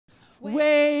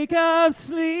Wake up,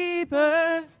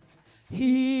 sleeper,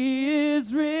 he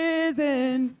is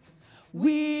risen.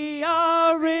 We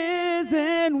are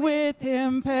risen with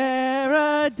him,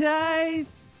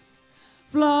 paradise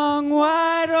flung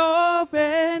wide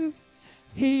open.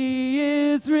 He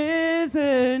is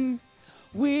risen.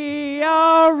 We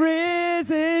are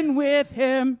risen with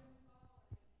him.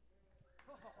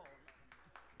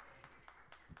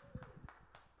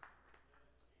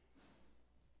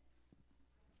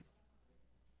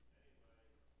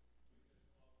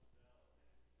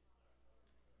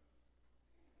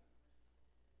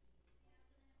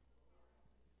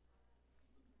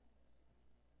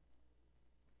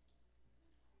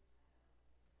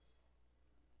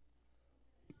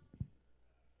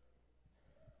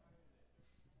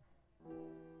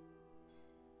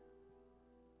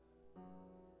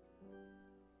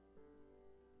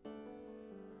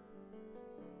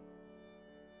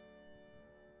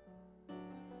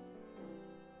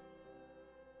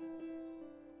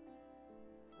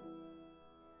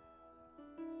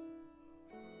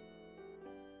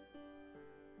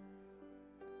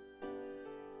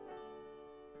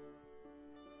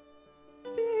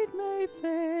 Feet may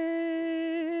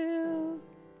fail,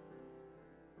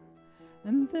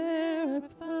 and there I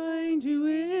find you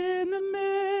in the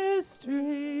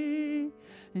mystery.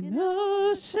 In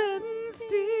oceans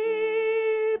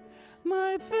deep,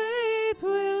 my faith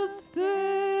will stand,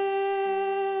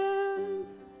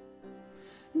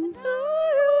 and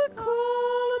I will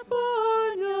call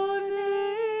upon your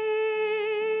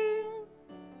name,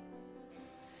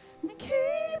 and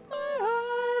keep my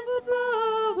eyes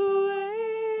above the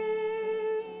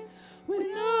waves. When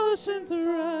oceans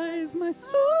arise, my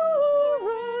soul will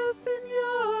rest in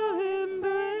your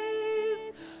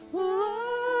embrace, for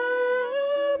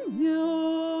I am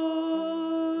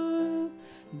yours,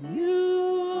 and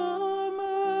you are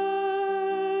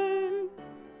mine.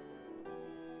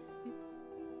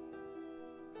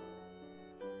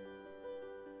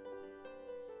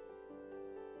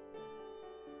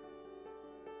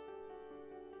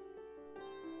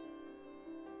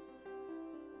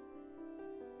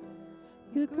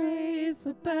 Your grace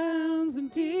abounds in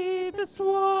deepest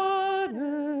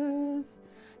waters.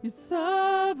 Your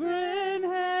sovereign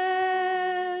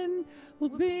hand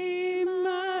will be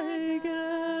my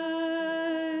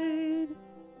guide.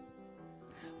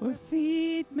 Where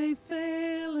feet may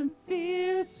fail and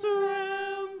fear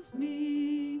surrounds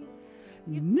me,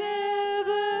 you've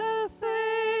never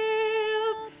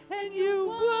failed, and you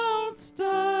won't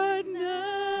start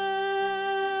now.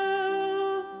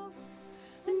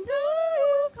 And I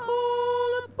will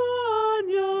call upon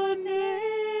your name,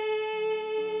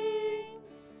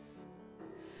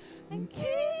 and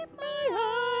keep my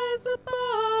eyes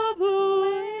above the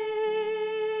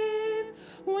waves.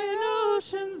 When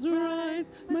oceans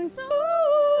rise, my soul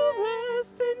will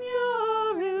rest in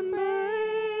your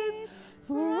embrace,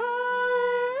 for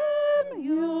I am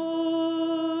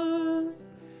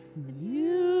yours, and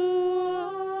you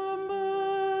are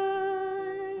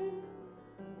mine.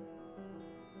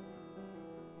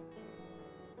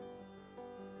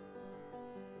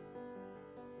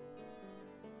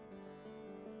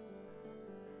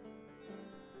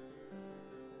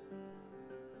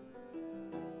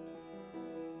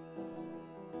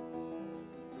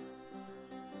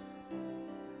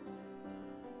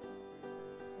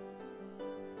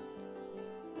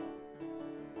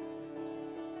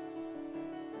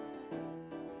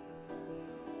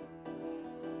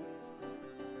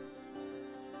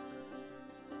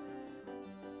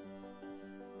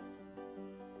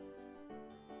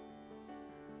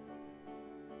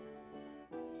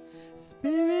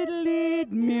 Spirit,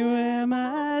 lead me where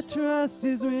my trust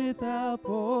is without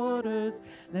borders.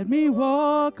 Let me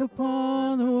walk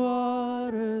upon the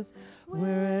waters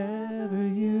wherever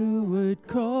you would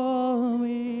call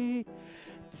me.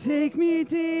 Take me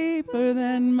deeper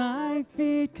than my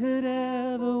feet could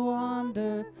ever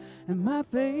wander, and my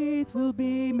faith will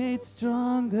be made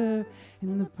stronger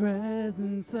in the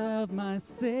presence of my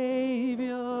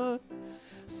Savior.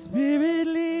 Spirit,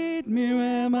 lead me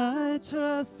where my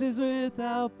trust is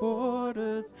without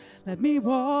borders. Let me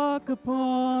walk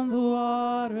upon the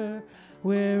water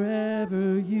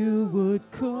wherever you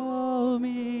would call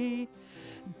me.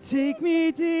 Take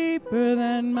me deeper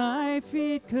than my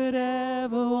feet could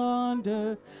ever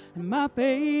wander, and my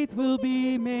faith will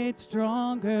be made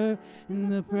stronger in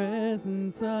the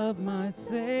presence of my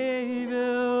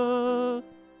Savior.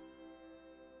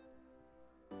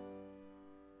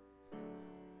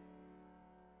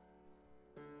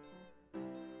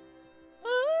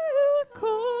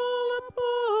 Call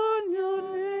upon your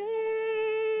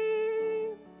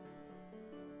name,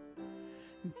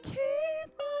 and keep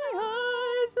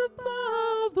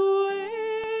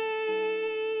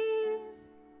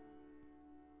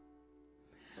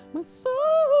My soul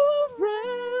will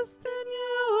rest in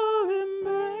your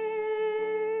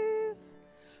embrace,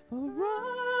 for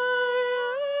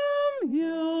I am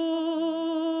yours.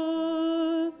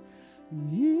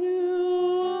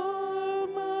 You are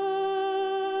mine.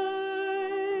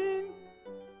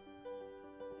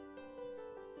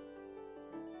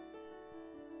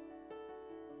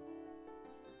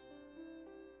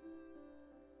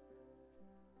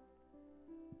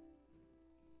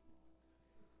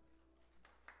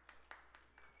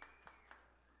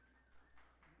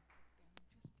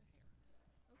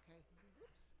 Okay.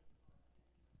 Oops.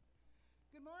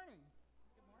 Good morning.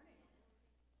 Good morning.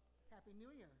 Happy New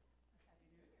Year. Happy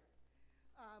New Year.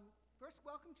 First,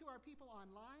 welcome to our people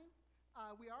online.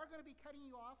 We are going to be cutting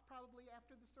you off probably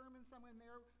after the sermon, somewhere in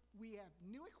there. We have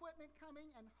new equipment coming,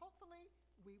 and hopefully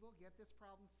we will get this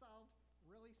problem solved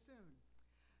really soon.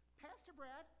 Pastor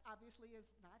Brad obviously is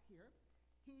not here.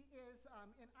 He is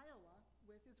in Iowa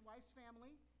with his wife's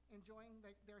family, enjoying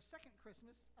their second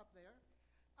Christmas up there.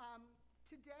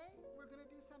 Today, we're going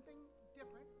to do something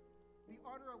different. The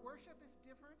order of worship is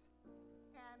different,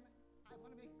 and I want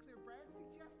to make it clear, Brad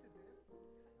suggested this.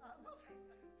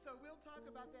 So we'll talk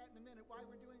about that in a minute, why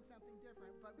we're doing something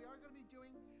different. But we are going to be doing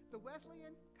the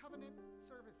Wesleyan Covenant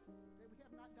service that we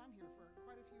have not done here for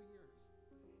quite a few years.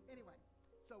 Anyway,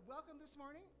 so welcome this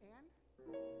morning, and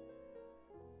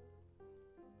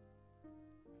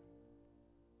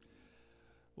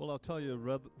well, I'll tell you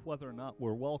whether or not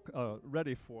we're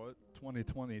ready for it.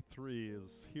 2023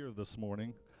 is here this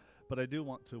morning, but I do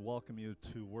want to welcome you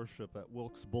to worship at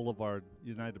Wilkes Blvd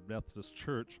United Methodist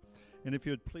Church. And if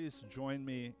you'd please join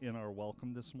me in our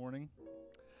welcome this morning.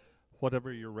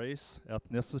 Whatever your race,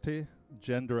 ethnicity,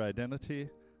 gender identity,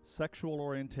 sexual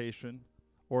orientation,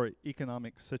 or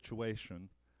economic situation,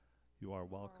 you are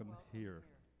welcome here.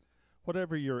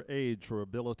 Whatever your age or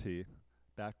ability,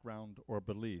 background, or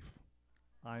belief,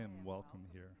 I am welcome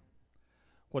here.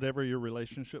 Whatever your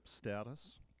relationship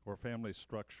status or family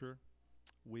structure,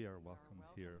 we are welcome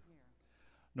here.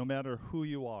 No matter who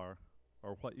you are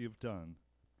or what you've done,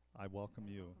 I welcome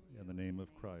you in the name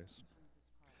of Christ.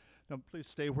 Now, please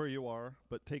stay where you are,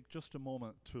 but take just a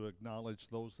moment to acknowledge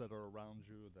those that are around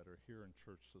you that are here in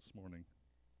church this morning.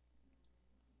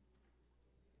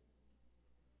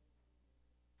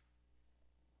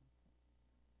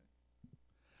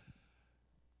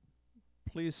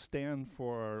 Please stand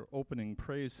for our opening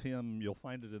praise hymn. You'll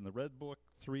find it in the Red Book,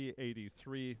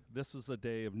 383. This is a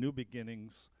day of new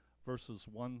beginnings, verses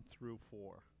 1 through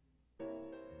 4.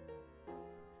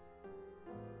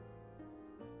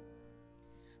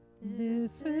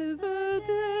 This is a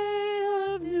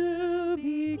day of new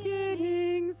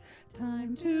beginnings,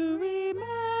 time to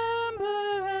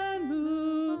remember and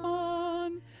move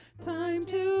on, time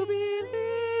to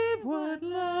believe what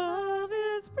love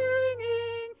is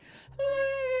bringing,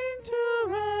 laying to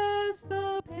rest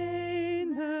the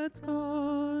pain that's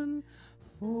gone.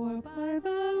 For by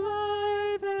the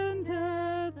life and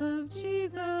death of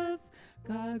Jesus,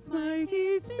 God's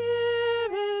mighty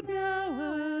Spirit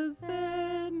now as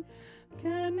then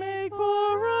can make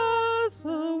for us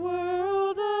a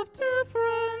world of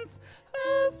difference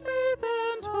as faith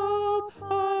and hope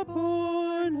are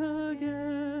born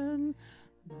again.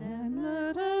 Then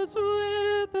let us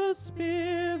with the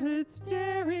Spirit's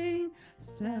daring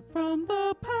step from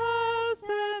the past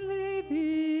and leave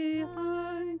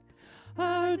behind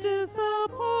our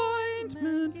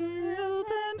disappointment,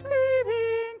 guilt, and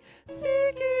grieving,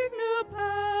 seeking new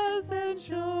paths and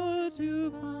sure to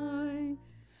find.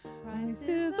 Christ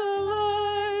is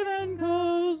alive and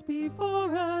goes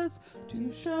before us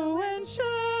to show and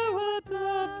share what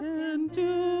love can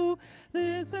do.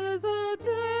 This is a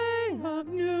day of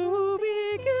new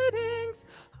beginnings.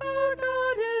 Our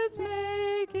God is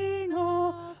making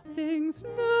all things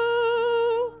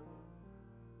new.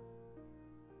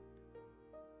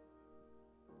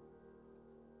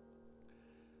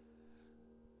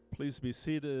 Please be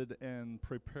seated and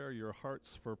prepare your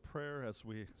hearts for prayer as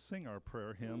we sing our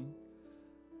prayer hymn.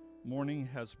 Morning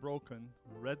has broken,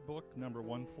 Red Book number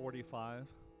 145.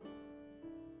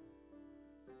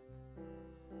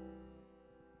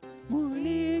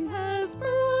 Morning has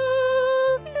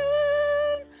broken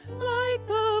like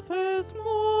the first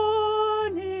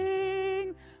morning.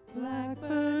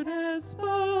 Blackbird has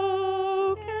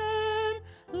spoken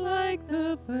like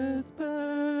the first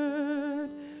bird.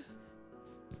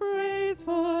 Praise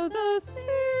for the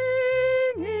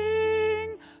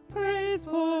singing, praise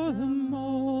for the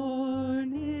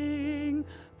morning,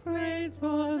 praise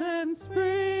for them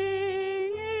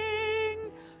springing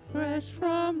fresh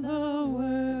from the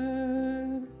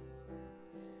word.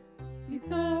 Let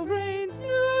the rains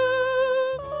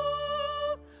new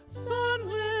fall,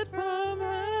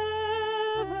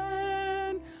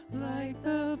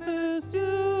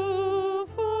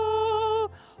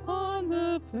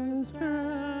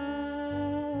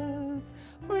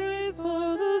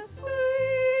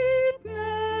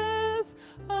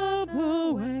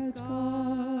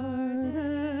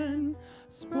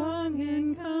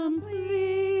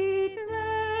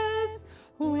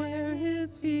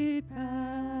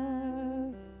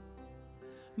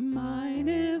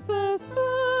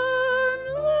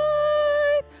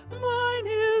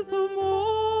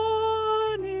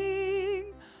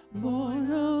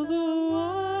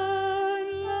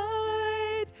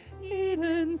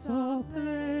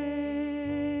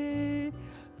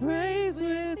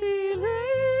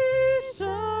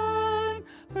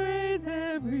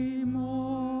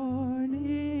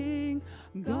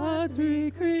 God's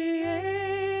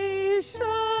recreation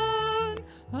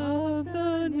of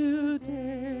the new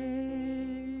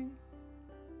day.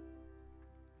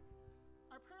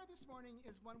 Our prayer this morning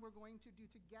is one we're going to do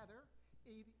together.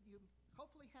 You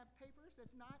hopefully have papers. If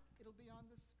not, it'll be on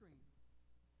the screen.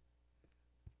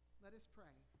 Let us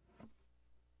pray.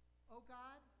 O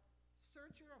God,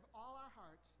 searcher of all our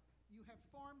hearts, you have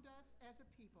formed us as a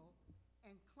people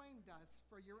and claimed us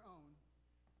for your own.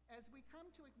 As we come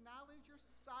to acknowledge your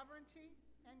sovereignty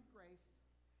and grace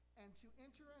and to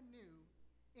enter anew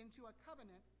into a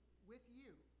covenant with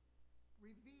you,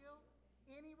 reveal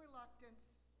any reluctance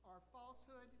or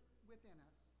falsehood within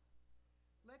us.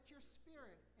 Let your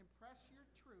Spirit impress your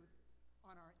truth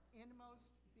on our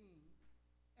inmost being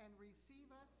and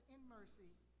receive us in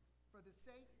mercy for the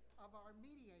sake of our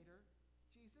mediator,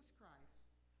 Jesus Christ,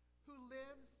 who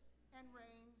lives and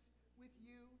reigns with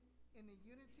you in the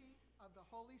unity of the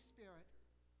Holy Spirit,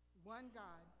 one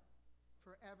God,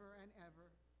 forever and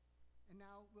ever. And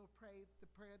now we'll pray the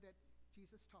prayer that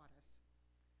Jesus taught us.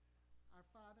 Our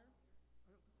Father,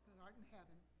 who art in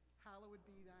heaven, hallowed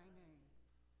be thy name.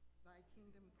 Thy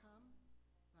kingdom come,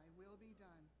 thy will be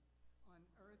done, on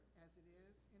earth as it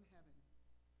is in heaven.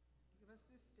 Give us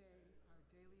this day our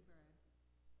daily bread,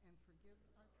 and forgive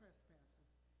our trespasses,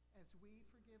 as we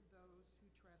forgive those who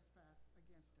trespass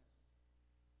against us.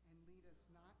 And lead us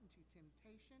not into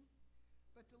temptation,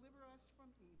 but deliver us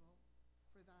from evil.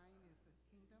 For thine is the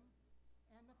kingdom,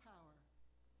 and the power,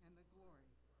 and the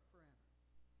glory forever.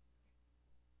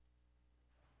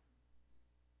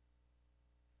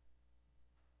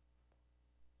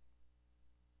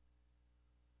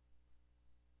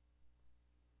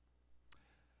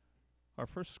 Our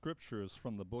first scripture is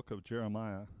from the book of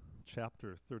Jeremiah,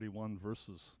 chapter 31,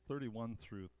 verses 31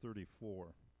 through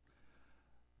 34.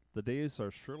 The days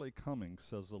are surely coming,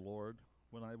 says the Lord,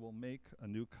 when I will make a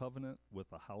new covenant with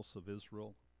the house of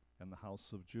Israel and the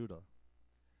house of Judah.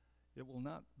 It will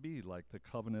not be like the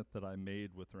covenant that I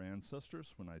made with their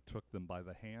ancestors when I took them by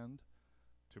the hand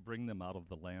to bring them out of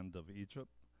the land of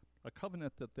Egypt, a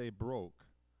covenant that they broke,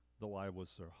 though I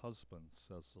was their husband,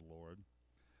 says the Lord.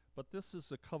 But this is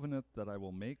the covenant that I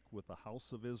will make with the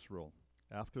house of Israel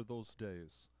after those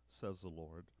days, says the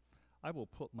Lord. I will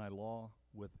put my law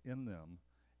within them,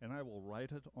 and I will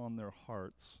write it on their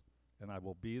hearts, and I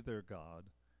will be their God,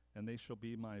 and they shall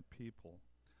be my people.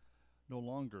 No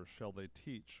longer shall they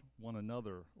teach one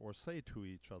another or say to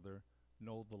each other,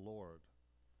 Know the Lord.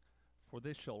 For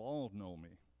they shall all know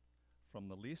me, from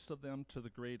the least of them to the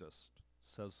greatest,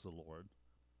 says the Lord.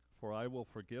 For I will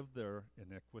forgive their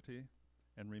iniquity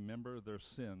and remember their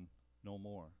sin no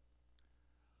more.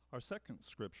 Our second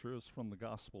scripture is from the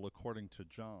Gospel according to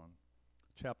John,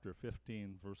 chapter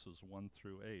 15, verses 1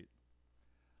 through 8.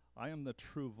 I am the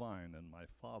true vine, and my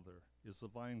Father is the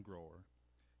vine grower.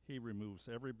 He removes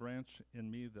every branch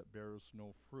in me that bears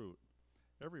no fruit.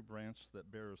 Every branch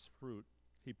that bears fruit,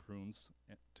 he prunes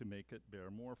to make it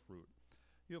bear more fruit.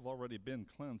 You have already been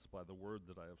cleansed by the word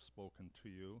that I have spoken to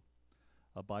you.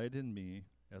 Abide in me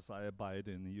as I abide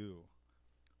in you.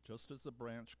 Just as a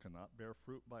branch cannot bear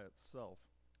fruit by itself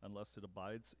unless it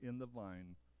abides in the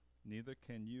vine, neither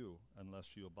can you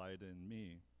unless you abide in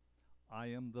me. I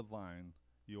am the vine,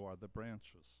 you are the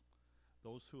branches.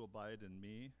 Those who abide in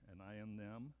me and I in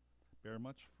them bear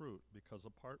much fruit, because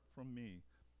apart from me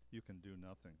you can do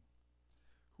nothing.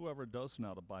 Whoever does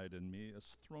not abide in me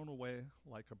is thrown away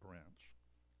like a branch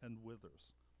and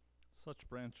withers. Such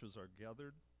branches are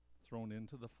gathered, thrown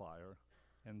into the fire,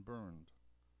 and burned.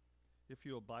 If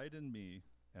you abide in me,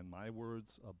 and my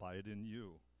words abide in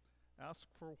you, ask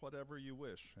for whatever you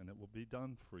wish, and it will be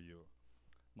done for you.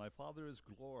 My Father is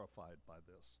glorified by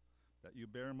this, that you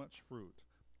bear much fruit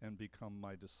and become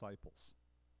my disciples.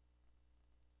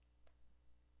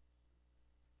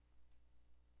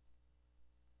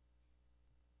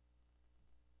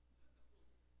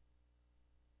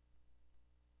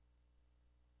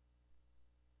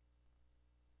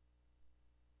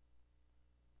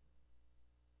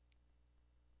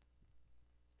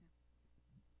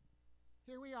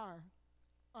 Here we are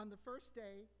on the first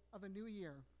day of a new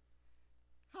year.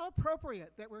 How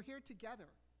appropriate that we're here together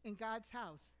in God's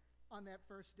house on that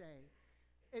first day.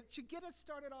 It should get us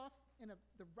started off in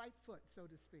the right foot, so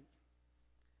to speak.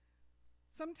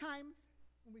 Sometimes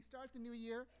when we start the new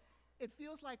year, it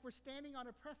feels like we're standing on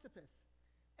a precipice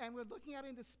and we're looking out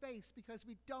into space because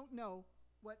we don't know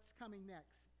what's coming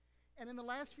next. And in the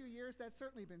last few years, that's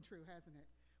certainly been true, hasn't it?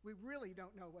 We really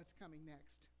don't know what's coming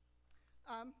next.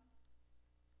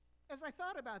 As I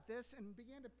thought about this and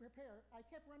began to prepare, I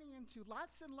kept running into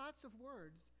lots and lots of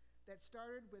words that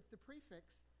started with the prefix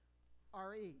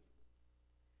RE.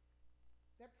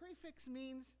 That prefix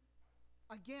means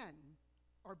again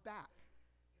are back.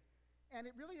 And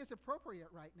it really is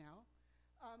appropriate right now.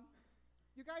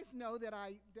 You guys know that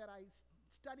I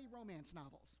study romance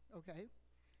novels, okay?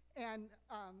 And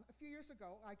a few years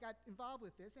ago, I got involved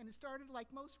with this, and it started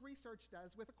like most research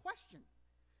does with a question,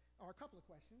 or a couple of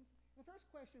questions. The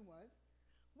first question was,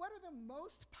 what are the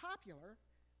most popular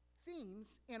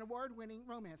themes in award-winning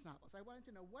romance novels? I wanted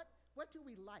to know what do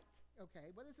we like,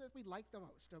 okay? What is it we like the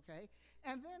most, okay?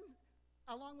 And then,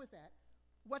 along with that,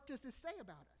 what does this say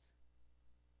about us?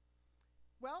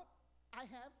 Well, I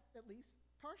have at least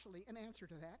partially an answer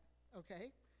to that,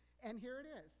 okay? And here it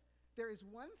is. There is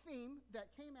one theme that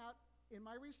came out in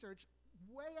my research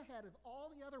way ahead of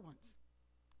all the other ones.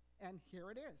 And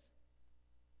here it is.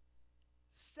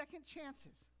 Second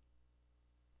chances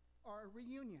are a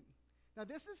reunion. Now,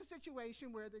 this is a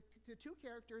situation where the two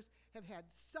characters have had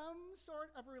some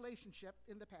sort of a relationship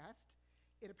in the past.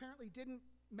 It apparently didn't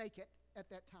make it at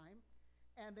that time.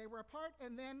 And they were apart,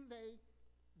 and then they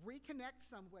reconnect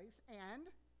some ways, and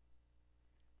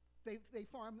they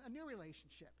form a new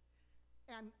relationship.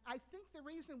 And I think the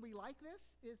reason we like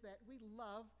this is that we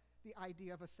love the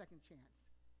idea of a second chance.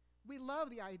 We love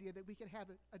the idea that we could have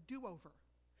a do-over,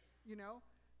 you know?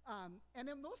 And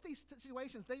in most of these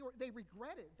situations, they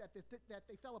regretted that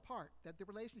they fell apart, that the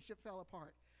relationship fell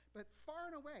apart. But far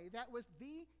and away, that was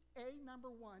the number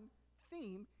one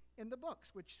theme in the books,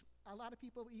 which a lot of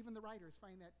people, even the writers,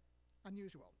 find that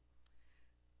unusual.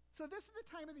 So this is the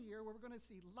time of the year where we're going to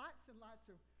see lots and lots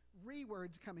of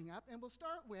re-words coming up, and we'll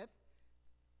start with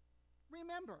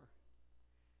remember.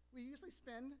 We usually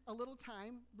spend a little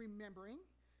time remembering.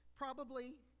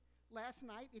 Probably last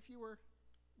night, if you were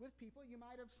with people, you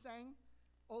might have sang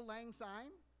Auld Lang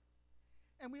Syne,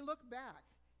 and we look back.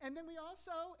 And then we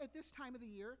also, at this time of the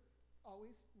year,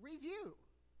 always review.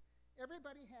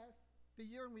 Everybody has the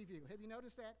year in review. Have you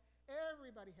noticed that?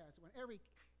 Everybody has one.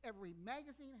 Every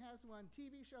magazine has one.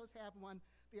 TV shows have one.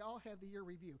 They all have the year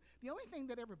review. The only thing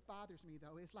that ever bothers me,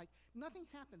 though, is like nothing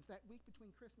happens that week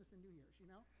between Christmas and New Year's, you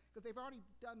know? Because they've already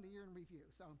done the year in review.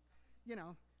 So, you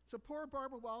know. So poor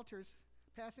Barbara Walters,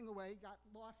 passing away, got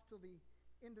lost till the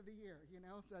end of the year, you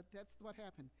know? That's what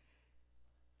happened.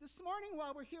 This morning,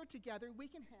 while we're here together, we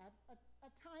can have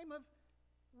a time of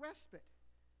respite,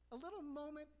 a little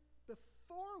moment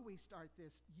before we start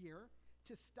this year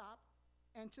to stop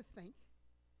and to think,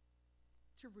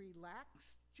 to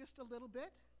relax just a little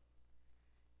bit,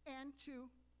 and to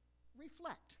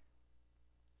reflect.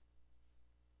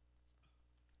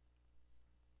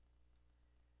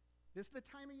 This is the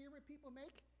time of year where people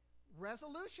make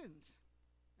resolutions,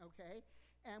 okay?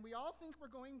 And we all think we're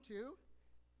going to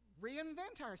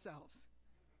reinvent ourselves,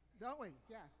 don't we?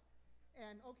 Yeah.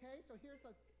 And okay, so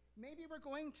maybe we're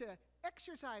going to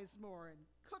exercise more and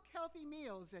cook healthy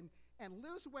meals and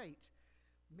lose weight.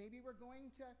 Maybe we're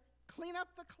going to clean up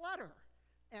the clutter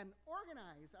and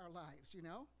organize our lives, you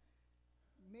know?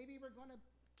 Maybe we're going to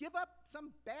give up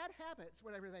some bad habits,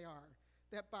 whatever they are,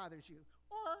 that bothers you.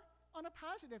 Or, on a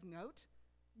positive note,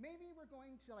 maybe we're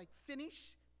going to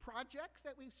finish projects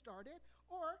that we've started,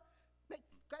 or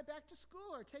go back to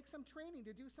school, or take some training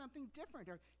to do something different,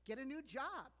 or get a new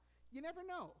job. You never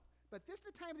know. But this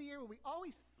is the time of the year where we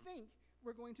always think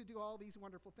we're going to do all these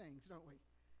wonderful things, don't we?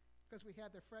 Because we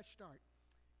had the fresh start.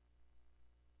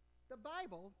 The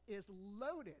Bible is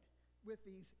loaded with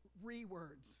these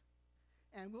re-words,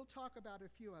 and we'll talk about a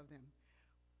few of them.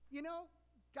 You know,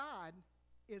 God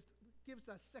gives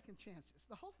us second chances.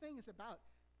 The whole thing is about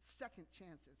second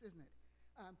chances, isn't it?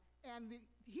 And the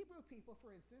Hebrew people,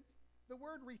 for instance, the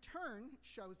word return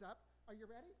shows up, are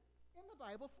you ready? In the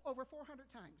Bible over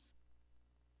 400 times.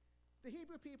 The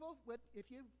Hebrew people would, if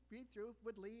you read through,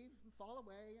 would leave and fall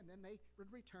away, and then they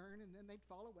would return, and then they'd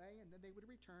fall away, and then they would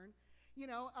return. You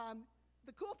know,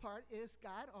 the cool part is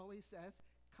God always says,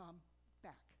 come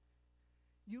back.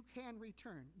 You can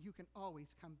return. You can always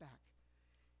come back.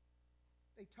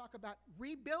 They talk about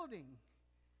rebuilding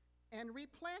and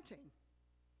replanting.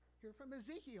 Here from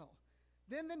Ezekiel.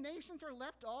 Then the nations are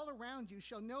left all around you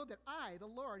shall know that I, the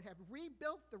Lord, have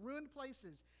rebuilt the ruined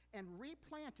places and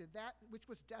replanted that which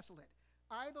was desolate.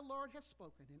 I, the Lord, have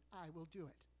spoken, and I will do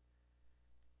it.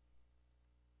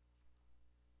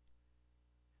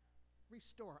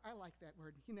 Restore. I like that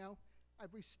word. You know,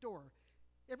 restore.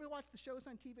 Ever watch the shows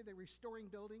on TV? They're restoring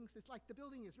buildings. It's like the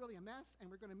building is really a mess,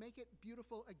 and we're going to make it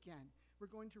beautiful again. We're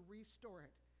going to restore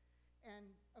it. And,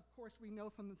 of course, we know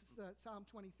from Psalm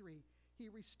 23, he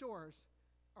restores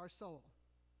our soul.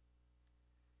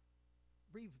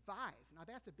 Revive. Now,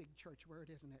 that's a big church word,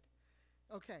 isn't it?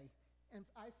 Okay. And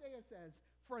Isaiah says,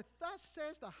 for thus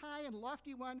says the high and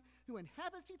lofty one who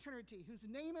inhabits eternity, whose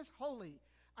name is holy.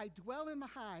 I dwell in the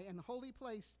high and holy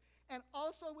place, and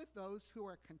also with those who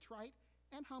are contrite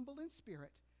and humble in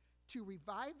spirit, to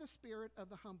revive the spirit of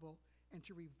the humble and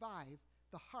to revive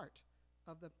the heart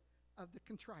of the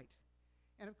contrite.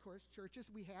 And of course, churches,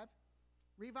 we have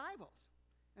revivals.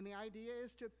 And the idea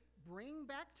is to bring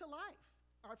back to life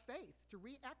our faith, to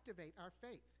reactivate our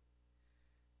faith.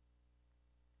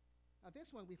 Now,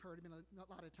 this one we've heard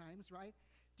a lot of times, right?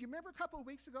 Do you remember a couple of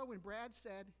weeks ago when Brad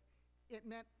said it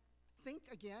meant think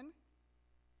again?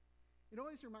 It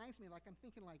always reminds me, like I'm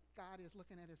thinking like God is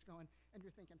looking at us going, and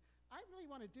you're thinking, I really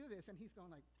want to do this, and he's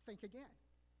going like, think again.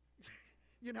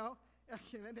 You know? And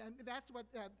that's what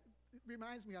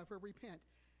reminds me of, or repent.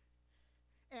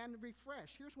 And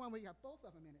refresh. Here's one we got both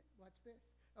of them in it. Watch this.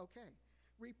 Okay.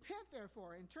 Repent,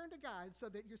 therefore, and turn to God so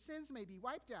that your sins may be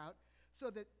wiped out, so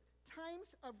that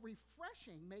times of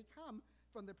refreshing may come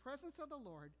from the presence of the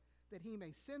Lord, that he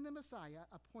may send the Messiah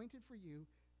appointed for you,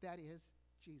 that is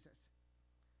Jesus,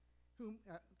 who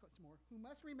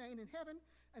must remain in heaven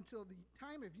until the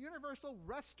time of universal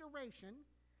restoration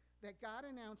that God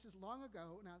announces long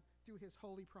ago now through his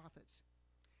holy prophets.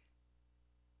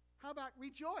 How about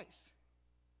rejoice?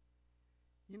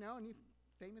 You know, and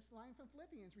famous line from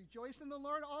Philippians, rejoice in the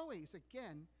Lord always.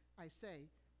 Again, I say,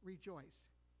 rejoice.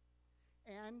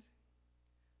 And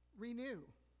renew.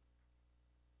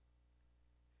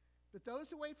 But those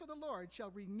who wait for the Lord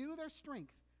shall renew their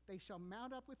strength. They shall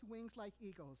mount up with wings like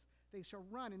eagles. They shall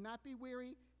run and not be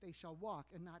weary. They shall walk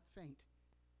and not faint.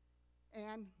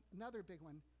 And another big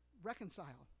one,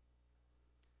 reconcile.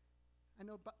 I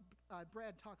know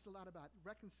Brad talks a lot about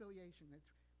reconciliation. It's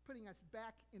putting us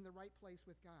back in the right place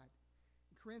with God.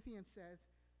 Corinthians says,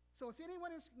 so if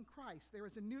anyone is in Christ, there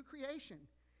is a new creation.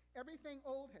 Everything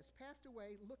old has passed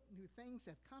away. Look, new things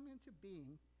have come into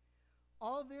being.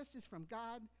 All this is from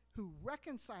God, who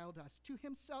reconciled us to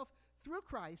himself through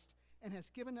Christ and has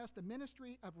given us the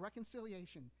ministry of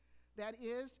reconciliation. That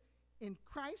is, in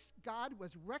Christ, God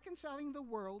was reconciling the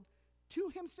world to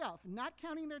himself, not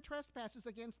counting their trespasses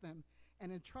against them,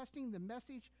 and entrusting the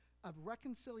message of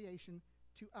reconciliation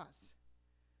to us.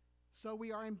 So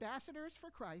we are ambassadors for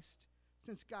Christ,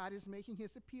 since God is making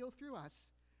his appeal through us.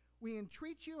 We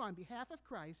entreat you on behalf of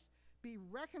Christ, be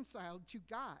reconciled to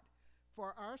God.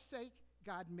 For our sake,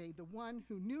 God made the one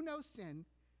who knew no sin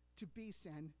to be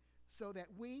sin, so that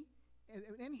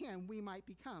in him we might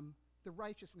become the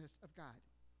righteousness of God.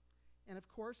 And of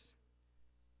course,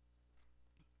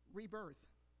 rebirth.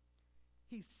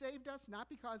 He saved us not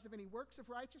because of any works of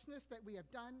righteousness that we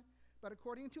have done, but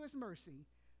according to his mercy,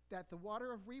 that the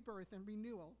water of rebirth and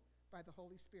renewal by the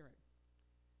Holy Spirit.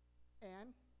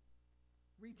 And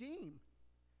redeem.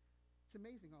 It's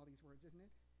amazing, all these words, isn't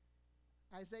it?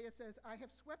 Isaiah says, I have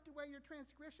swept away your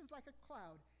transgressions like a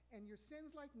cloud, and your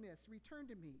sins like mist. Return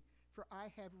to me, for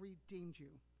I have redeemed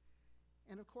you.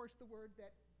 And of course, the word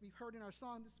that we've heard in our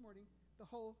song this morning, the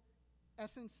whole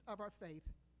essence of our faith,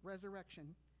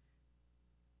 resurrection.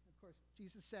 Of course,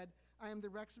 Jesus said, I am the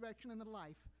resurrection and the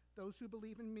life. Those who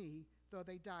believe in me, though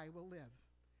they die, will live.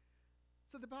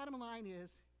 So the bottom line is,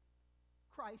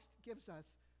 Christ gives us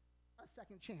a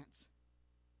second chance.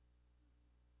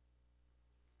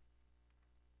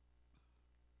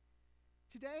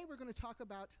 Today, we're going to talk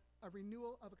about a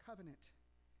renewal of a covenant.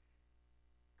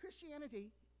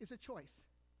 Christianity is a choice.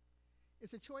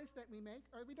 It's a choice that we make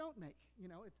or we don't make. You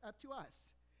know, it's up to us.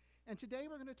 And today,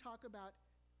 we're going to talk about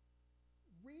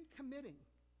recommitting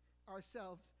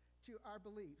ourselves to our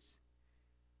beliefs.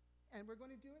 And we're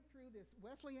going to do it through this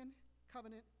Wesleyan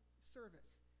covenant service.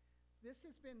 This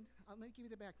has been, let me give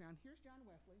you the background. Here's John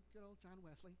Wesley, good old John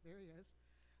Wesley. There he is.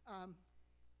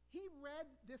 He read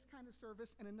this kind of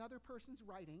service in another person's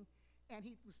writing, and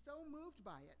he was so moved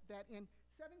by it that in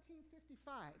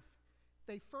 1755,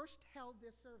 they first held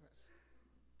this service.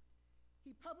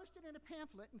 He published it in a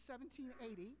pamphlet in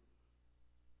 1780,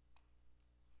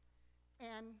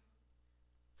 and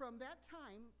from that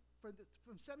time, from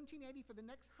 1780 for the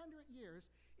next 100 years,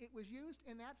 it was used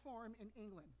in that form in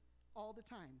England all the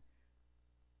time.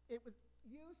 It was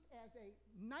used as a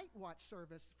night watch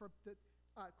service for the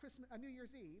New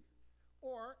Year's Eve,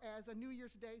 or as a New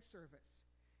Year's Day service,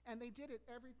 and they did it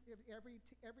every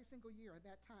single year at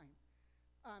that time.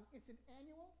 It's an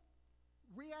annual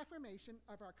reaffirmation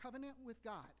of our covenant with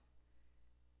God,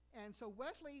 and so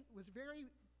Wesley was very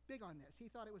big on this.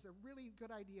 He thought it was a really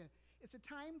good idea. It's a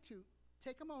time to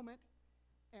take a moment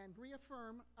and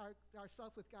reaffirm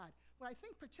ourselves with God. But I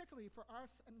think particularly for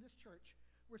us in this church,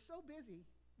 we're so busy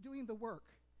doing the work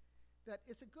that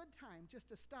it's a good time just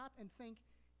to stop and think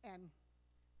and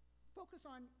focus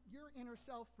on your inner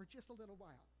self for just a little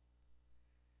while.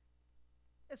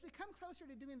 As we come closer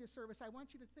to doing this service, I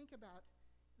want you to think about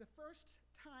the first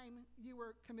time you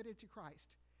were committed to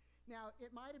Christ. Now,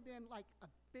 it might have been like a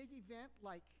big event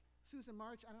like Susan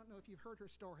March. I don't know if you've heard her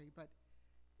story, but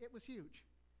it was huge.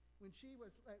 When she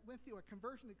went through a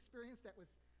conversion experience that was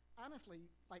honestly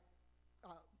like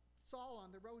Saul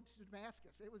on the road to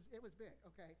Damascus. It was big,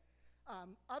 okay?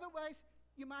 Otherwise,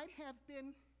 you might have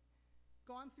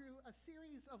gone through a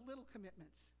series of little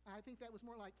commitments. I think that was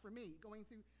more like for me, going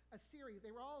through a series.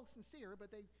 They were all sincere, but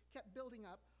they kept building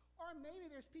up. Or maybe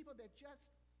there's people that just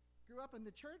grew up in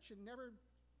the church and never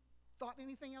thought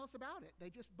anything else about it.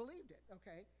 They just believed it,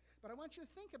 okay? But I want you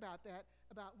to think about that,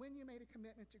 about when you made a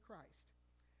commitment to Christ.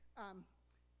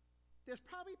 There's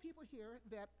probably people here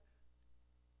that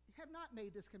have not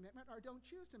made this commitment or don't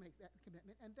choose to make that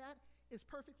commitment, and that is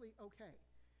perfectly okay.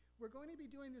 We're going to be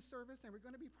doing this service, and we're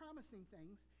going to be promising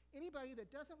things. Anybody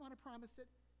that doesn't want to promise it,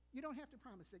 you don't have to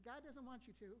promise it. God doesn't want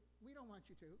you to. We don't want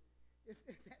you to. If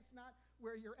that's not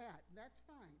where you're at, that's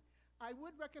fine. I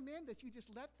would recommend that you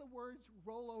just let the words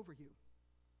roll over you.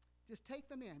 Just take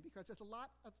them in, because there's a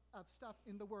lot of stuff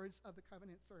in the words of the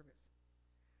covenant service.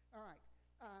 All right.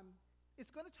 It's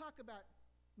going to talk about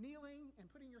kneeling and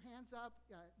putting your hands up.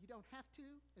 You don't have to.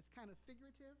 It's kind of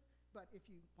figurative, but if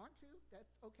you want to,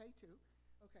 that's okay too.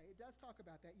 Okay, it does talk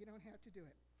about that. You don't have to do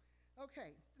it.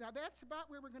 Okay, now that's about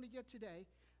where we're going to get today.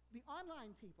 The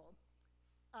online people,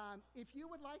 if you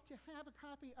would like to have a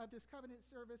copy of this covenant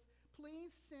service, please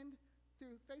send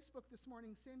through Facebook this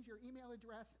morning, send your email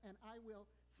address, and I will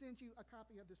send you a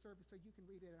copy of the service so you can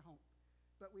read it at home.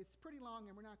 But it's pretty long,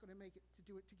 and we're not going to make it to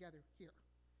do it together here.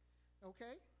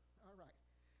 Okay? All right.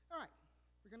 All right.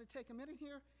 We're going to take a minute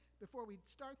here before we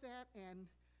start that, and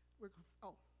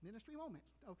ministry moment.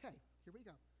 Okay, here we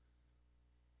go.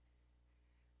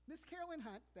 Miss Carolyn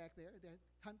Hunt back there,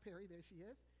 Hunt Perry, there she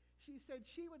is. She said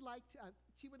she would like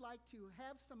to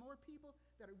have some more people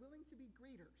that are willing to be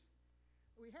greeters.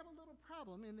 We have a little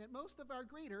problem in that most of our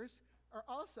greeters are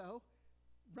also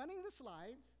running the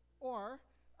slides or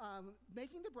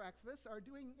making the breakfast or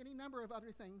doing any number of other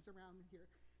things around here.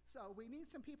 So we need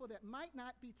some people that might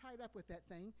not be tied up with that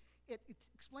thing. It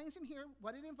explains in here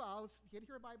what it involves. Get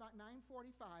here by about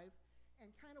 9:45 and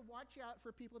kind of watch out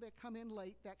for people that come in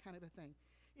late, that kind of a thing.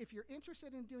 If you're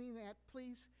interested in doing that,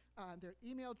 please, their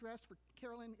email address for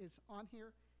Carolyn is on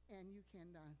here, and you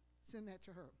can send that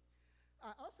to her.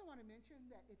 I also want to mention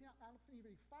that, I don't know if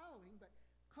anybody's following, but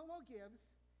Como Gives,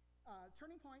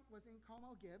 Turning Point was in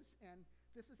Como Gives, and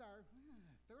this is our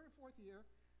third or fourth year,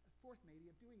 fourth maybe,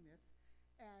 of doing this.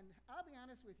 And I'll be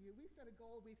honest with you, we set a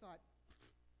goal, we thought,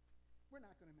 we're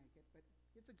not going to make it, but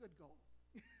it's a good goal.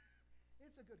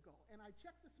 It's a good goal. And I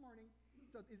checked this morning,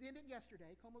 so it ended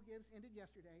yesterday, Como Gives ended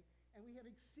yesterday, and we have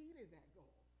exceeded that goal.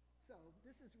 So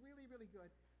this is really, really good.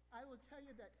 I will tell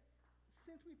you that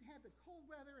since we've had the cold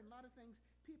weather and a lot of things,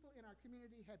 people in our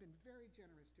community have been very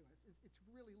generous to us. It's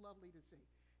really lovely to see.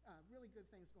 Really good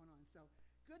things going on. So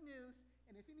good news.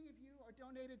 And if any of you are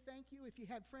donated, thank you. If you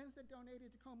had friends that donated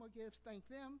to Como Gives, thank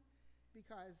them,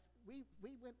 because we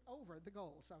went over the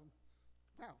goal. So,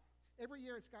 wow. Every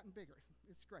year it's gotten bigger.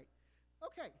 It's great.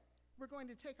 Okay, we're going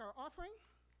to take our offering,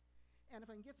 and if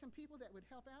I can get some people that would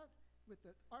help out with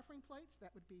the offering plates, that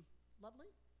would be lovely.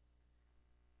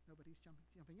 Nobody's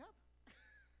jumping up.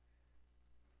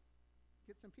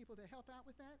 Get some people to help out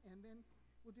with that, and then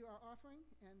we'll do our offering,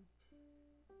 and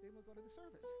then we'll go to the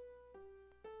service.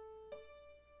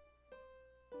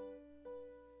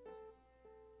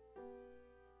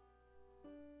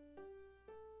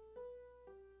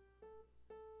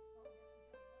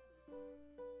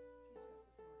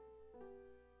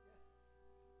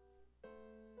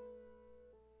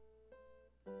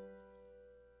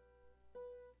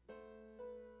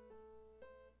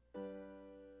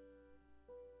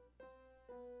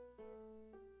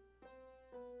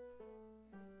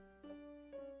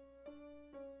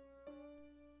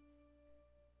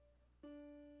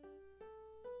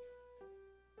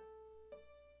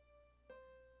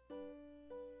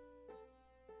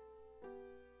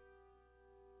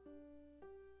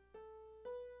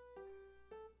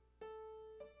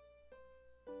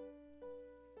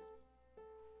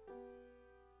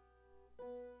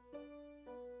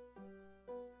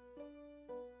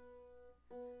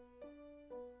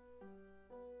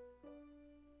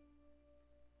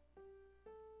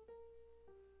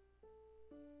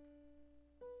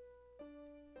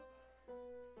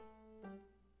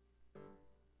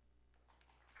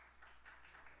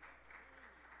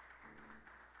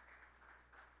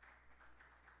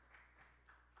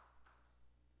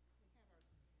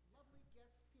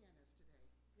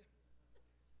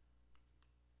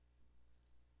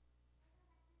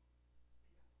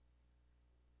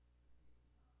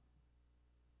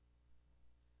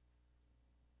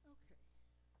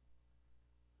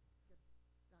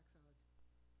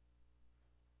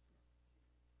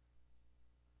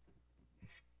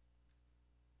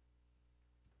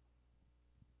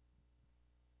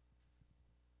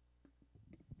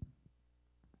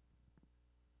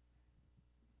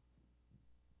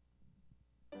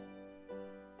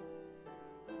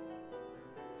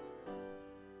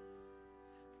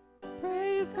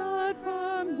 Praise God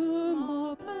from whom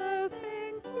all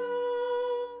blessings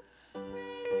flow.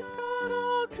 Praise God,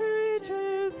 all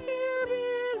creatures here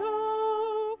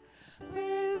below.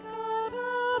 Praise God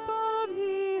above,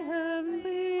 ye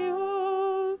heavenly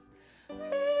hosts.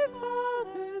 Praise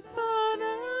Father, Son,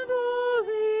 and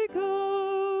Holy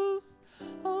Ghost.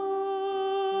 Amen.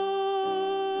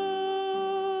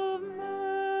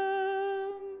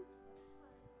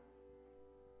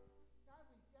 God,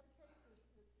 we dedicate these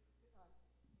gifts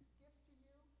to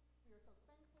you. We are so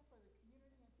thankful for the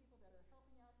community and people that are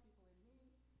helping out people in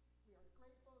need. We are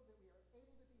grateful that we are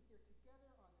able to be here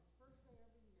together on this first day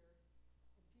of the year.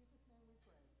 In Jesus' name we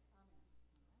pray. Amen.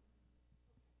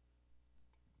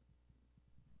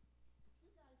 If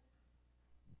you guys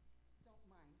don't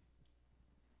mind,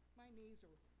 my knees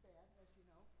are bad, as you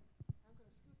know. I'm going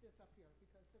to scoot this up here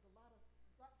because there's a lot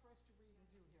for us to read and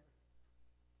do here.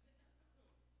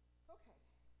 Okay.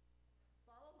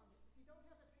 Follow on. If you don't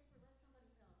have a paper, let somebody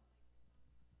know.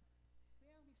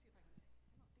 Well, let me see if I can.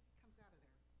 I don't think it comes out of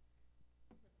there.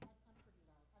 But I'm pretty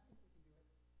loud. I think we can do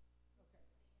it. Okay.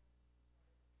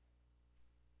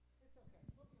 It's okay.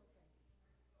 We'll be okay.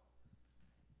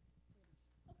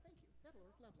 Oh, thank you. That'll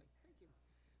work lovely. Thank you.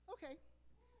 Okay.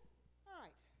 All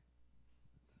right.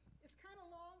 It's kind of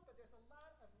long, but there's a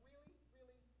lot of really,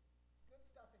 really good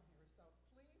stuff in here. So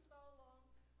please follow along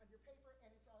on your paper,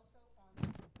 and it's also on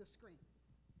the screen.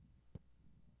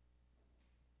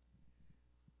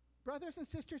 Brothers and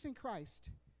sisters in Christ,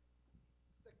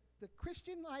 the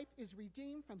Christian life is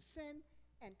redeemed from sin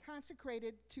and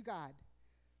consecrated to God.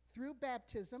 Through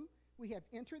baptism, we have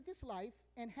entered this life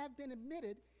and have been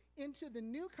admitted into the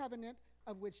new covenant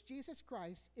of which Jesus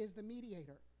Christ is the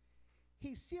mediator.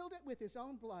 He sealed it with his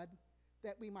own blood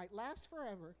that we might last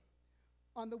forever.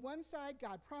 On the one side,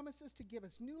 God promises to give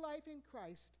us new life in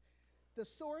Christ, the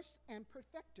source and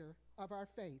perfecter of our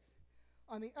faith.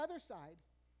 On the other side,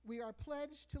 we are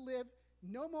pledged to live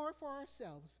no more for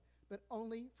ourselves, but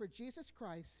only for Jesus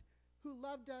Christ, who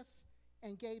loved us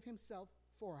and gave himself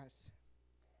for us.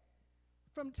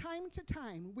 From time to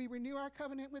time, we renew our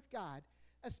covenant with God,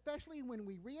 especially when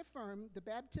we reaffirm the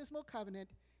baptismal covenant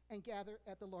and gather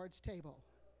at the Lord's table.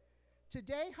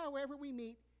 Today, however, we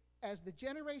meet as the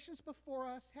generations before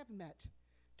us have met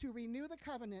to renew the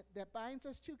covenant that binds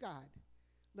us to God.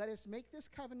 Let us make this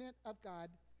covenant of God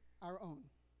our own.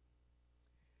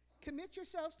 Commit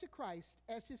yourselves to Christ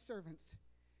as his servants.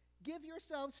 Give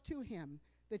yourselves to him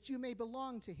that you may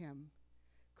belong to him.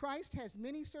 Christ has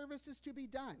many services to be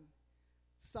done.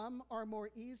 Some are more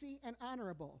easy and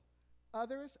honorable.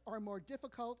 Others are more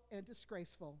difficult and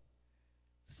disgraceful.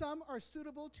 Some are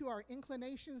suitable to our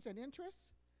inclinations and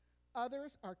interests.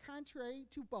 Others are contrary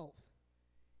to both.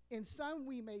 In some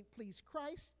we may please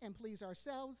Christ and please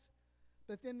ourselves,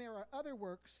 but then there are other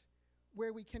works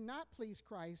where we cannot please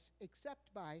Christ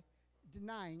except by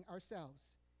denying ourselves.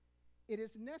 It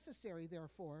is necessary,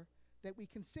 therefore, that we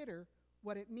consider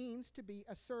what it means to be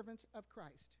a servant of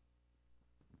Christ.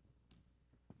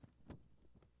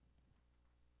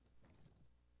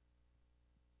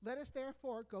 Let us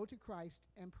therefore go to Christ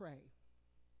and pray.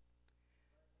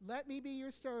 Let me be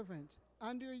your servant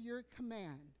under your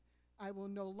command. I will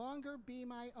no longer be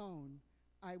my own.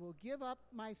 I will give up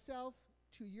myself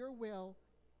to your will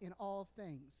in all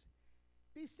things.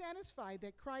 Be satisfied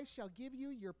that Christ shall give you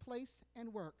your place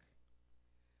and work.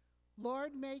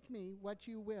 Lord, make me what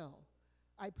you will.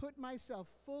 I put myself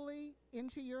fully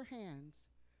into your hands.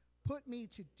 Put me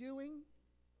to doing,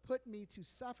 put me to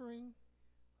suffering.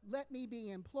 Let me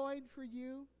be employed for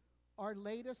you or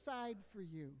laid aside for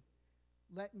you.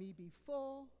 Let me be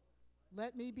full.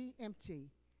 Let me be empty.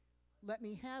 Let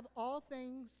me have all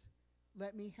things.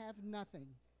 Let me have nothing.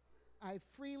 I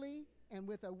freely and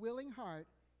with a willing heart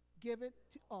give it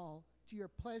to all to your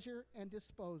pleasure and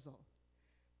disposal.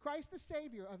 Christ, the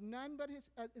Savior of none but his,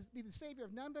 be the Savior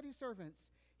of none but his servants.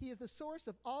 He is the source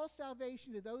of all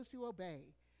salvation to those who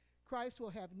obey. Christ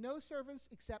will have no servants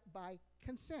except by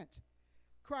consent.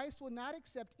 Christ will not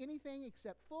accept anything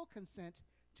except full consent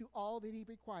to all that he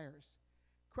requires.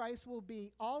 Christ will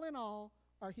be all in all,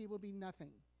 or he will be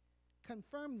nothing.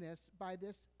 Confirm this by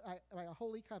a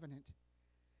holy covenant.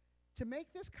 To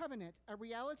make this covenant a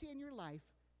reality in your life,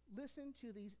 listen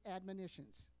to these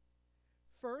admonitions.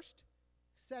 First,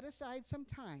 set aside some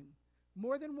time,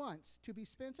 more than once, to be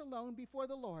spent alone before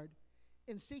the Lord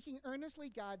in seeking earnestly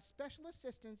God's special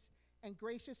assistance and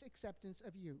gracious acceptance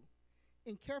of you,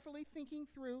 in carefully thinking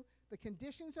through the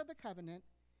conditions of the covenant,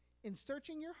 in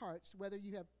searching your hearts whether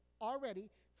you have already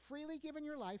freely given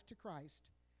your life to Christ.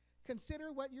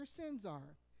 Consider what your sins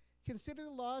are. Consider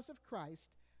the laws of Christ,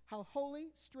 how holy,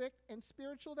 strict, and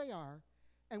spiritual they are,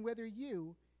 and whether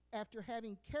you, after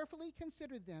having carefully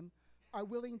considered them, are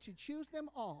willing to choose them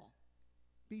all.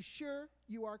 Be sure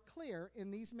you are clear in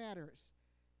these matters.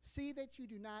 See that you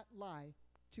do not lie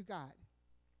to God.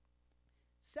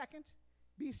 Second,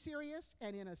 be serious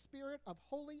and in a spirit of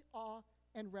holy awe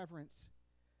and reverence.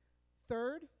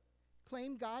 Third,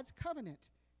 claim God's covenant.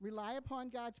 Rely upon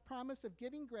God's promise of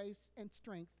giving grace and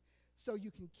strength so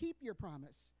you can keep your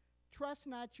promise. Trust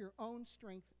not your own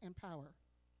strength and power.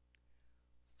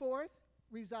 Fourth,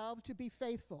 resolve to be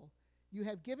faithful. You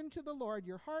have given to the Lord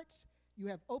your hearts, you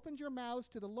have opened your mouths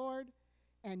to the Lord,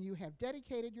 and you have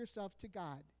dedicated yourself to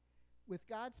God. With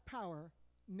God's power,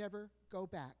 never go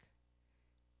back.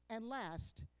 And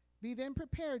last, be then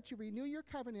prepared to renew your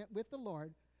covenant with the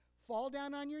Lord. Fall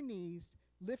down on your knees,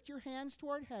 lift your hands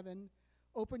toward heaven,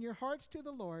 open your hearts to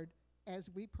the Lord as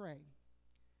we pray.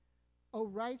 O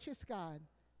righteous God,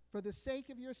 for the sake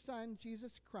of your Son,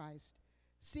 Jesus Christ,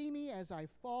 see me as I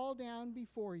fall down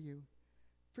before you.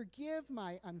 Forgive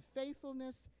my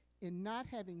unfaithfulness in not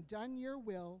having done your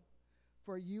will,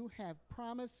 for you have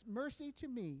promised mercy to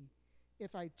me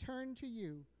if I turn to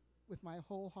you with my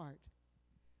whole heart.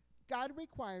 God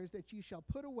requires that you shall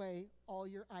put away all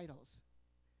your idols.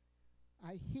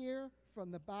 I hear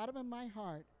from the bottom of my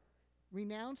heart,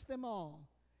 renounce them all,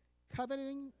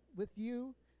 covenanting with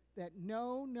you that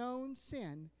no known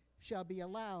sin shall be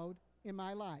allowed in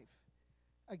my life.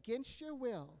 Against your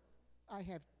will, I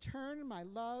have turned my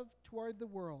love toward the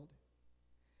world.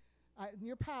 In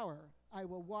your power, I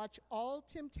will watch all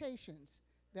temptations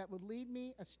that would lead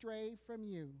me astray from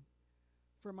you.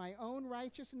 For my own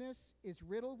righteousness is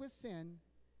riddled with sin,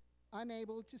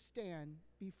 unable to stand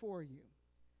before you.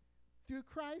 Through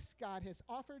Christ, God has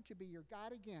offered to be your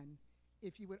God again,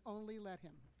 if you would only let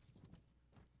him.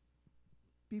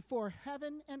 Before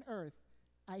heaven and earth,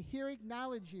 I here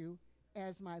acknowledge you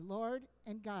as my Lord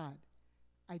and God.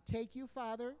 I take you,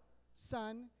 Father,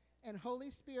 Son, and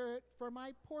Holy Spirit for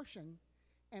my portion,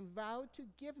 and vow to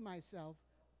give myself,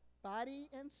 body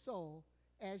and soul,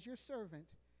 as your servant,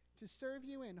 to serve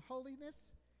you in holiness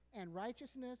and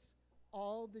righteousness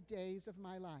all the days of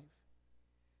my life.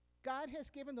 God has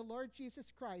given the Lord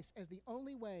Jesus Christ as the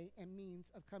only way and means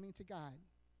of coming to God.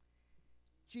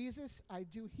 Jesus, I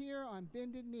do here on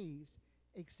bended knees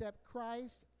accept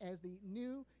Christ as the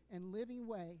new and living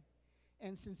way,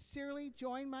 and sincerely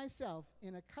join myself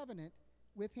in a covenant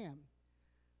with him.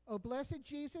 O blessed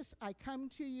Jesus, I come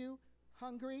to you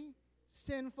hungry,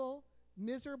 sinful,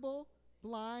 miserable,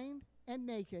 blind, and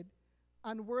naked,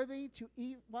 unworthy to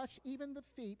wash even the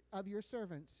feet of your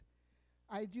servants.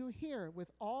 I do here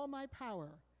with all my power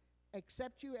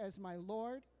accept you as my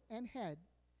Lord and head.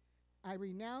 I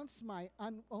renounce my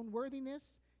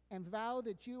unworthiness and vow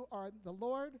that you are the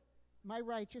Lord, my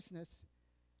righteousness.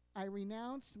 I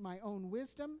renounce my own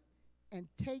wisdom and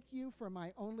take you for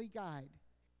my only guide.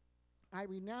 I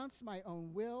renounce my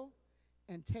own will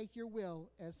and take your will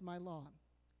as my law.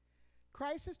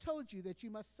 Christ has told you that you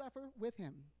must suffer with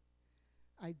him.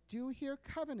 I do here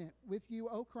covenant with you,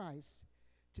 O Christ,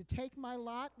 to take my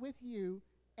lot with you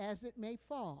as it may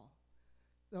fall.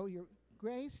 Though your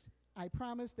grace, I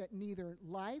promise that neither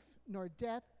life nor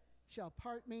death shall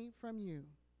part me from you.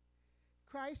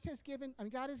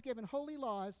 God has given holy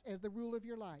laws as the rule of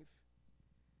your life.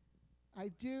 I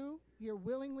do here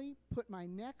willingly put my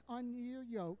neck on your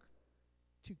yoke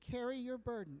to carry your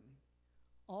burden.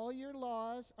 All your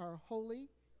laws are holy,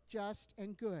 just,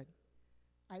 and good.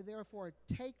 I therefore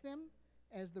take them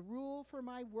as the rule for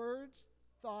my words,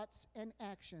 thoughts, and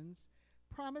actions,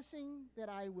 promising that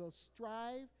I will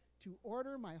strive to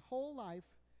order my whole life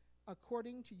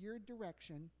according to your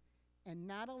direction and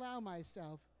not allow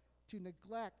myself to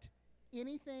neglect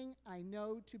anything I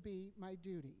know to be my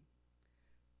duty.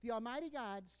 The Almighty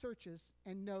God searches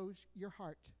and knows your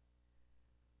heart.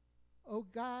 O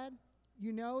God,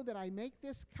 you know that I make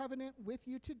this covenant with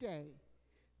you today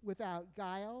without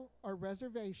guile or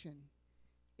reservation.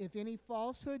 If any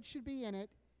falsehood should be in it,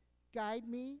 guide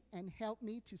me and help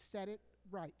me to set it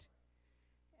right.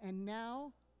 And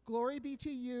now, glory be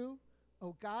to you,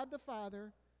 O God the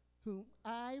Father, whom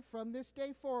I from this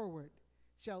day forward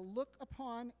shall look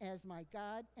upon as my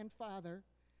God and Father.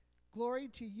 Glory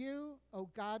to you, O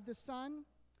God the Son,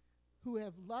 who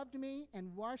have loved me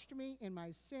and washed me in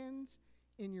my sins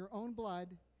in your own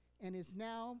blood, and is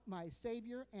now my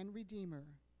Savior and Redeemer.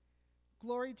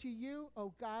 Glory to you,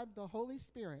 O God the Holy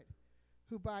Spirit,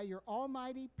 who by your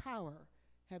almighty power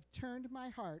have turned my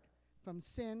heart from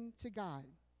sin to God.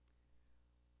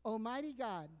 Almighty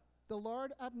God, the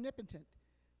Lord omnipotent,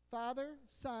 Father,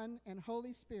 Son, and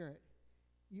Holy Spirit,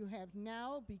 you have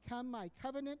now become my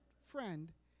covenant friend,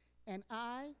 and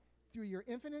I, through your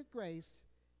infinite grace,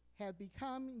 have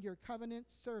become your covenant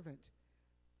servant.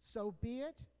 So be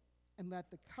it, and let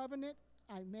the covenant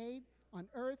I made on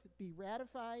earth be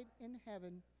ratified in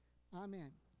heaven.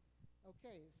 Amen.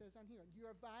 Okay, it says on here, you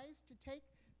are advised to take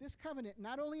this covenant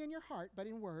not only in your heart, but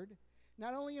in word,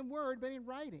 not only in word, but in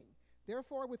writing.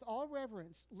 Therefore, with all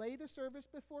reverence, lay the service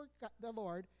before the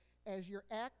Lord as your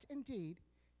act and deed,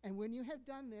 and when you have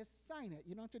done this, sign it.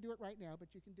 You don't have to do it right now,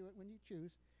 but you can do it when you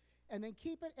choose. And then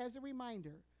keep it as a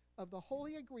reminder of the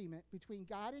holy agreement between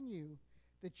God and you,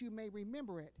 that you may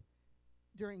remember it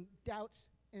during doubts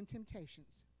and temptations.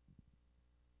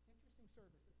 Interesting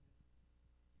service, isn't it?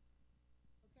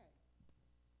 Okay.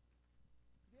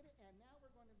 Did it, and now we're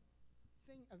going to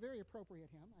sing a very appropriate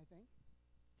hymn, I think.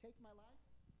 Take my life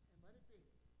and let it be.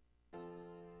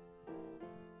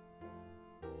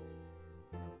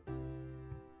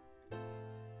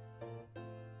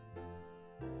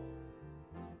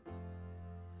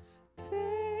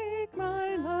 Take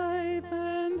my life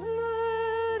and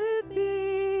let it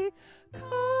be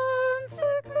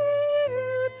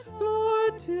consecrated,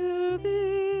 Lord, to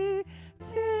thee.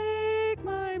 Take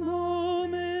my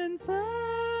moments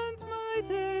and my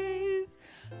days,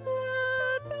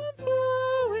 let them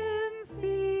flow in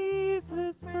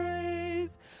ceaseless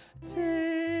praise.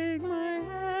 Take my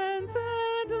hands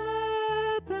and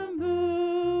let them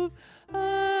move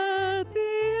at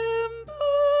the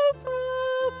impulse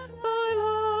of thy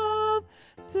love.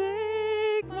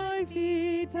 Take my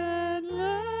feet and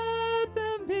let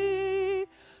them be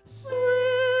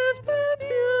swift and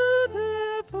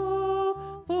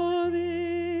beautiful for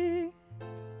thee.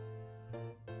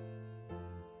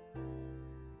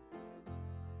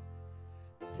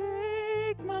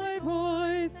 Take my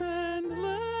voice and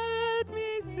let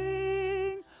me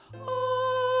sing,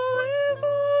 always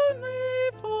only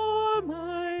for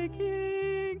my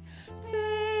King.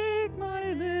 Take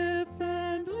my lips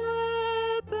and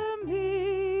let them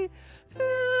be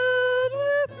filled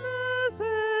with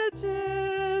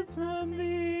messages from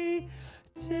thee.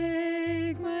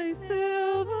 Take my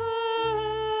silver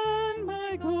and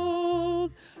my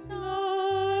gold,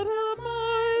 not a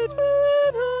mite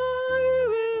would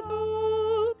I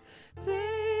withhold.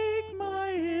 Take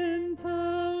my intellect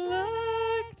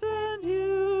and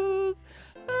use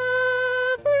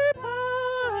every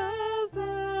power as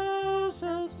thou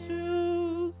shalt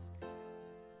choose.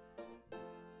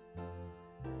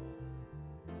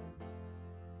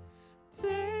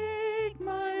 Take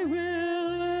my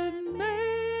will and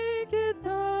make it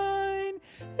thine.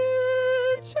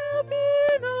 It shall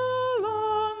be no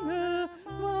longer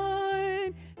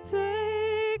mine.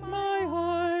 Take my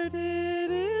heart,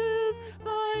 it is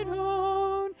thine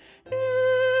own.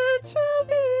 It shall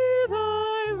be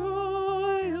thy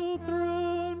royal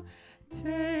throne.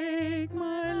 Take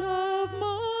my love,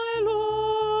 my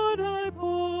Lord, I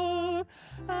pour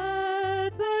at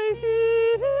thy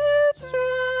feet its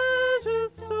treasure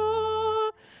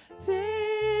store.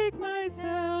 Take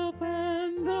myself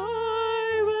and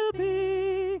I will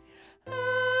be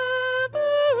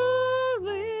ever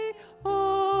only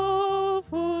all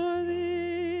for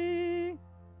thee.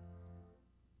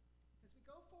 As we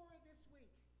go forward this week,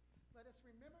 let us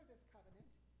remember this covenant,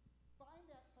 find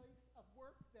that place of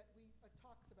work that we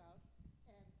talks about,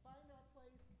 and find our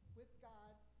place with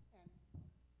God, and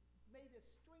may this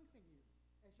strengthen you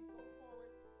as you go forward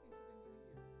into the new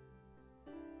year.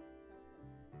 Let's pray.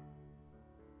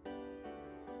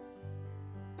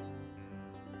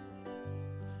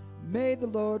 May the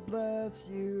Lord bless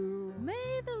you.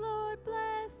 May the Lord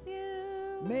bless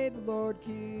you. May the Lord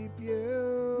keep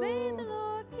you. May the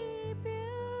Lord keep you.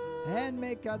 And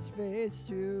make God's face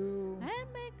to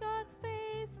And make God's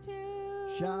face to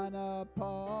shine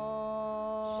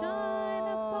upon. shine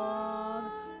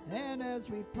upon. And as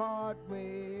we part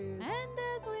ways, And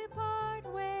as we part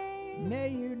ways, may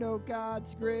you know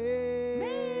God's grace.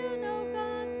 May you know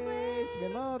God's grace. May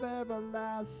love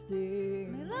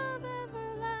everlasting may love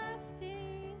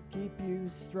everlasting keep you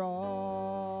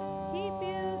strong. keep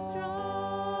you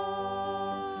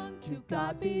strong. To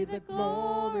God be the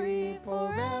glory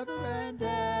forever and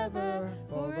ever,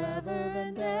 forever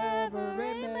and ever,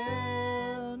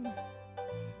 amen.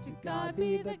 To God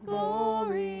be the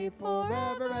glory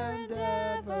forever and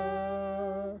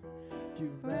ever,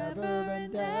 to forever and